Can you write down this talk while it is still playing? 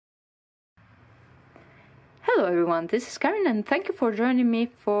Hello everyone, this is Karen and thank you for joining me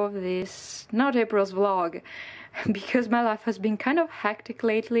for this not April's vlog because my life has been kind of hectic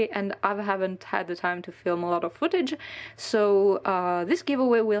lately and I haven't had the time to film a lot of footage, so this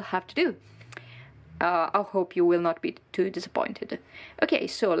giveaway will have to do. I hope you will not be too disappointed. Okay,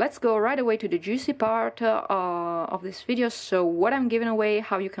 so let's go right away to the juicy part of this video. So what I'm giving away,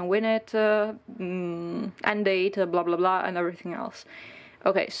 how you can win it, end date, blah blah blah, and everything else.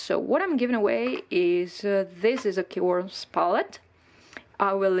 Okay, so what I'm giving away is this is a Kiwarm palette.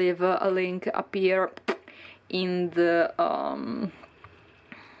 I will leave a link up here in the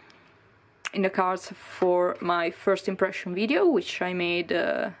cards for my first impression video, which I made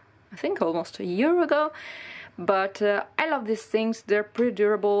I think almost a year ago. But I love these things. They're pretty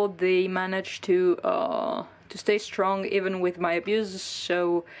durable. They manage to stay strong even with my abuse.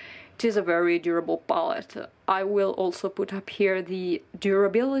 So it is a very durable palette. I will also put up here the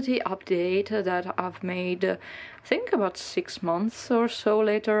durability update that I've made, I think about 6 months or so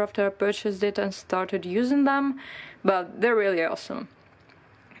later after I purchased it and started using them, but they're really awesome.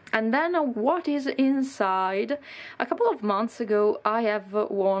 And then what is inside? A couple of months ago I have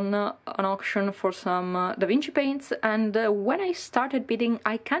won an auction for some DaVinci paints, and when I started bidding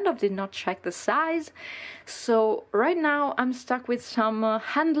I kind of did not check the size, so right now I'm stuck with some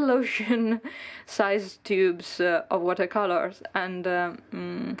hand lotion size tubes of watercolors, and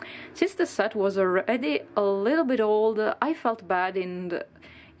since the set was already a little bit old, I felt bad in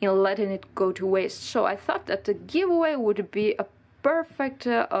letting it go to waste, so I thought that the giveaway would be a perfect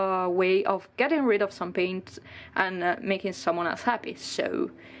way of getting rid of some paint and making someone else happy. So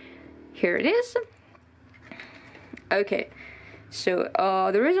here it is. Okay, so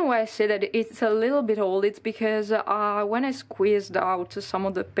the reason why I say that it's a little bit old, it's because when I squeezed out some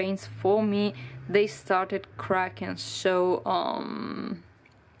of the paints for me, they started cracking. So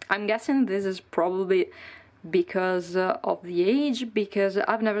I'm guessing this is probably because of the age, because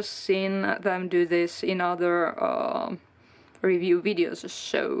I've never seen them do this in other review videos,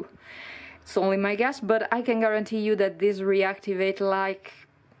 so it's only my guess, but I can guarantee you that these reactivate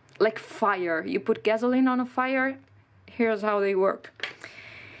like fire. You put gasoline on a fire, here's how they work.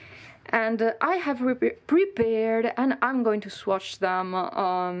 And I have prepared, and I'm going to swatch them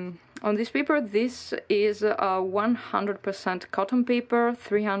on this paper. This is a 100% cotton paper,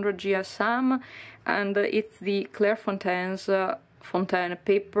 300 GSM, and it's the Clairefontaine's Fontaine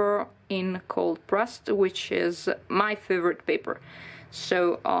paper in cold pressed, which is my favorite paper.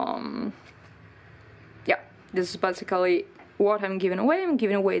 So yeah, this is basically what I'm giving away. I'm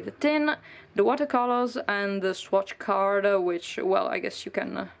giving away the tin, the watercolors, and the swatch card, which, well, I guess you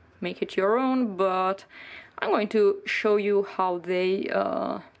can make it your own, but I'm going to show you how they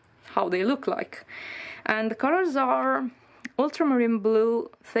look like. And the colors are ultramarine blue,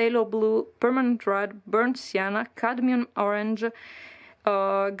 phthalo blue, permanent red, burnt sienna, cadmium orange,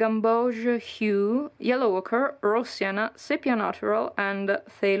 gamboge hue, yellow ochre, rose sienna, sepia natural, and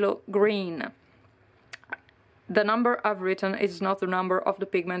phthalo green. The number I've written is not the number of the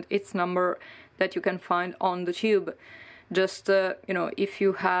pigment, it's number that you can find on the tube. Just, you know, if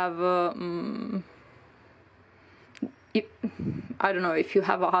you have, I don't know, if you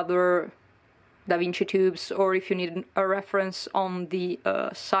have other DaVinci tubes, or if you need a reference on the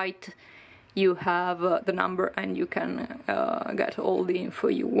site, you have the number and you can get all the info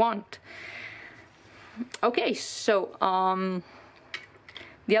you want. Okay, so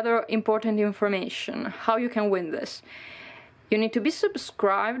the other important information, how you can win this. You need to be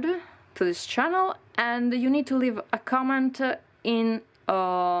subscribed to this channel and you need to leave a comment in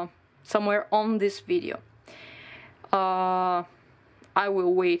somewhere on this video. I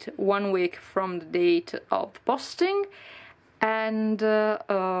will wait 1 week from the date of posting, and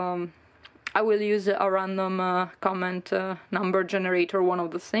I will use a random comment number generator, one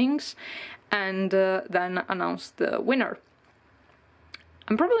of the things, and then announce the winner.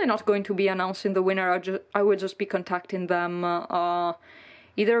 I'm probably not going to be announcing the winner, I will just be contacting them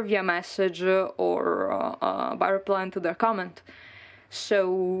either via message or by replying to their comment.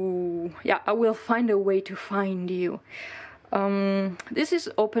 So yeah, I will find a way to find you. This is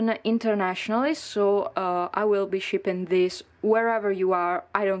open internationally, so I will be shipping this wherever you are.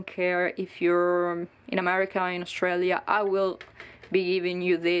 I don't care if you're in America, in Australia, I will be giving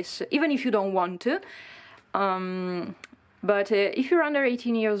you this, even if you don't want to. But if you're under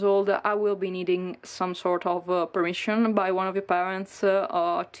 18 years old, I will be needing some sort of permission by one of your parents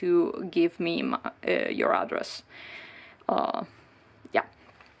to give me your address. Yeah.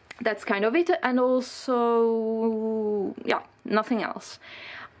 That's kind of it, and also, yeah, nothing else.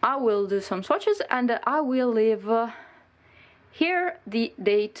 I will do some swatches and I will leave here the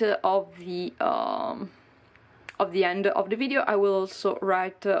date of the of the end of the video. I will also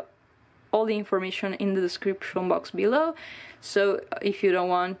write all the information in the description box below, so if you don't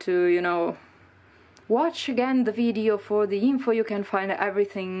want to, you know, watch again the video for the info, you can find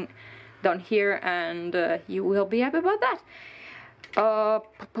everything down here, and you will be happy about that.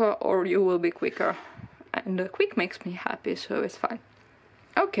 Or you will be quicker, and quick makes me happy, so it's fine.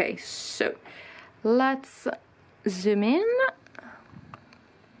 Okay, so let's zoom in.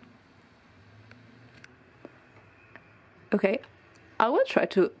 Okay, I will try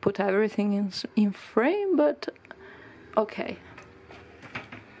to put everything in frame, but okay.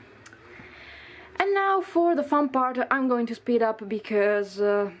 And now for the fun part, I'm going to speed up because,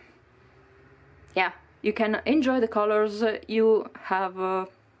 yeah, you can enjoy the colors you have,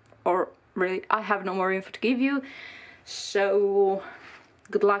 or really, I have no more info to give you, so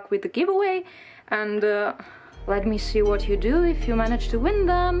good luck with the giveaway, and let me see what you do if you manage to win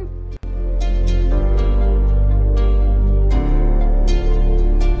them.